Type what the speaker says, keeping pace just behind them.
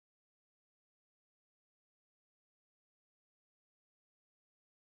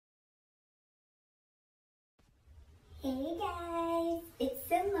Hey guys, it's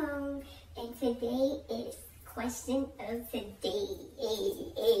Simone, and today is question of today.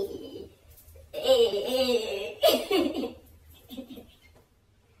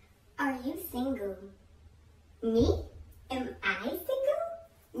 Are you single? Me? Am I single?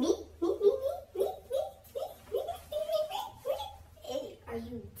 Me? Are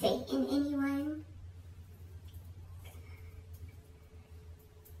you dating anyone?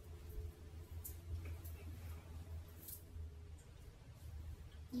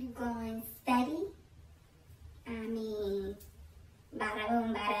 You going steady? I mean, bada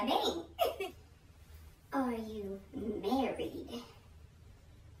boom, bada bing. Are you married?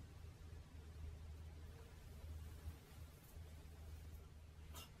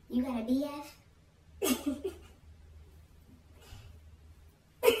 You got a BF?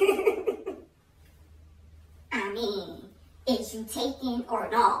 I mean, is you taking or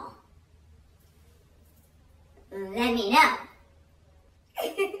no? Let me know.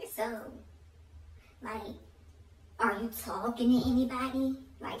 So, like, are you talking to anybody?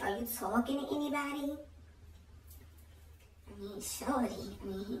 Like, are you talking to anybody? I mean, shorty,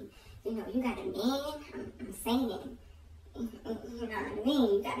 you know, you got a man? I'm saying, you know what I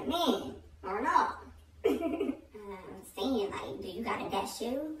mean? You got a man, or no? I'm saying, like, do you got a that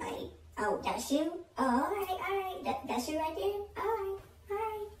shoe? Like, oh, that shoe? Oh, all right, that shoe right there? All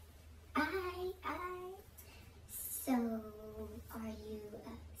right. So, are you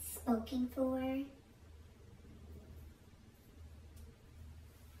spoken for?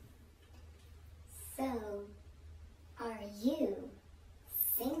 So, are you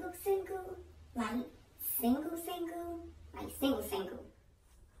single? Like, single? Like, single?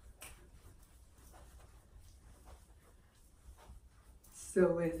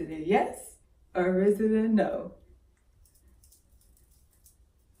 So is it a yes or is it a no?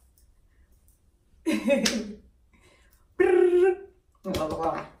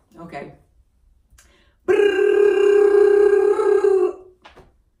 Okay.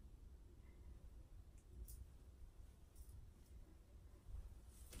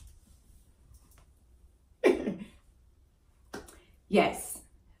 Yes,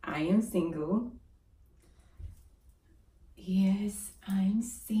 I am single. Yes, I'm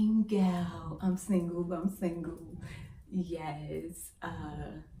single. I'm single. Yes.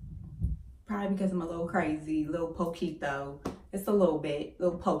 Probably because I'm a little crazy, a little poquito. It's a little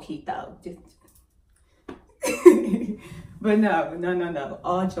poquito. Just but no.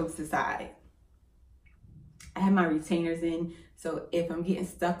 All jokes aside. I have my retainers in, so if I'm getting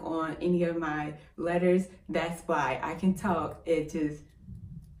stuck on any of my letters, that's why. I can talk. It just,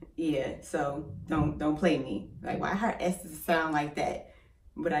 yeah. So don't play me. Like, why her S's sound like that?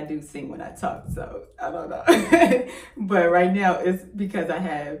 But I do sing when I talk, so I don't know. But right now it's because I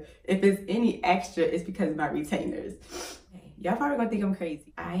have. If it's any extra, it's because of my retainers. Y'all probably gonna think I'm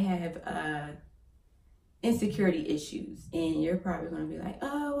crazy. I have insecurity issues, and you're probably gonna be like,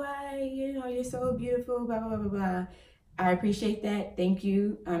 oh, why, you know, you're so beautiful, blah blah blah. I appreciate that, thank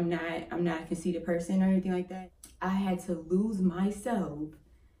you. I'm not a conceited person or anything like that. I had to lose myself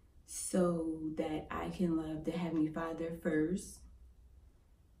so that I can love the Heavenly Father first,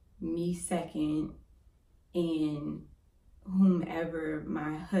 me second, and whomever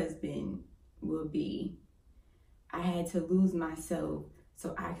my husband will be. I had to lose myself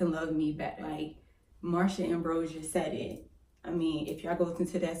so I can love me back. Like Marsha Ambrosia said it. I mean, if y'all go listen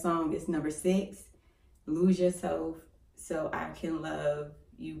to that song, it's number 6. Lose yourself so I can love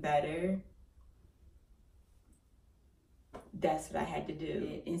you better. That's what I had to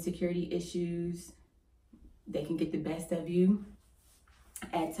do. Insecurity issues, they can get the best of you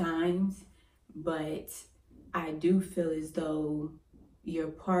at times, but I do feel as though your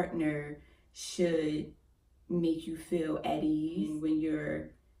partner should make you feel at ease when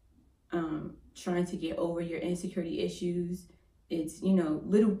you're trying to get over your insecurity issues. It's, you know,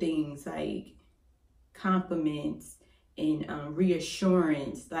 little things like compliments and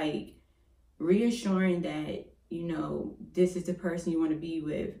reassurance, like reassuring that, you know, this is the person you want to be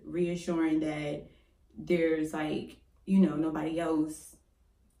with, reassuring that there's, like, you know, nobody else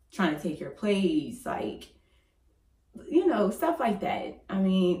trying to take your place, like, you know, stuff like that. I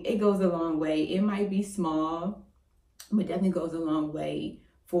mean, it goes a long way. It might be small, but definitely goes a long way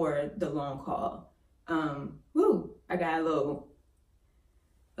for the long haul. I got a little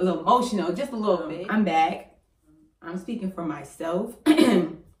emotional, just a little bit. I'm back. I'm speaking for myself.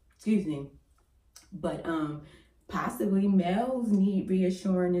 Excuse me. But possibly males need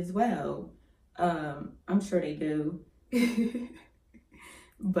reassuring as well. I'm sure they do.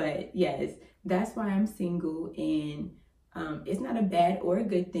 But yes, that's why I'm single, and It's not a bad or a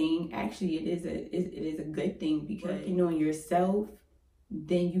good thing. Actually, it is a good thing, because working on yourself,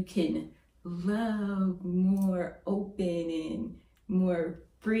 then you can love more open and more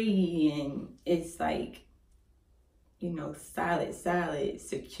free, and it's like, you know, solid,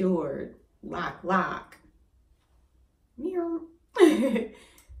 secured, lock. Meow.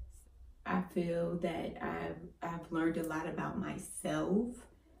 I feel that I've learned a lot about myself,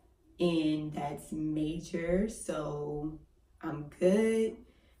 and that's major, so I'm good.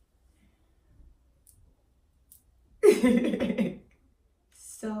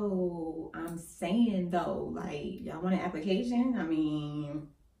 So I'm saying though, like, y'all want an application? I mean,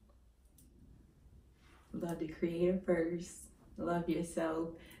 love the creator first, love yourself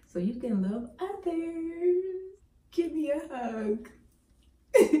so you can love others. Give me a hug.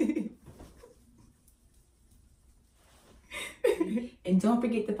 And don't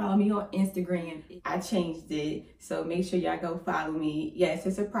forget to follow me on Instagram. I changed it, so make sure y'all go follow me. Yes,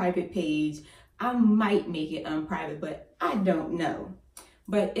 it's a private page. I might make it unprivate, but I don't know.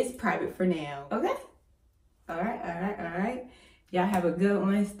 But it's private for now, okay? All right. Y'all have a good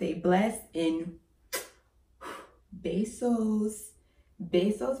one. Stay blessed, and besos.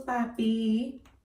 Besos, papi.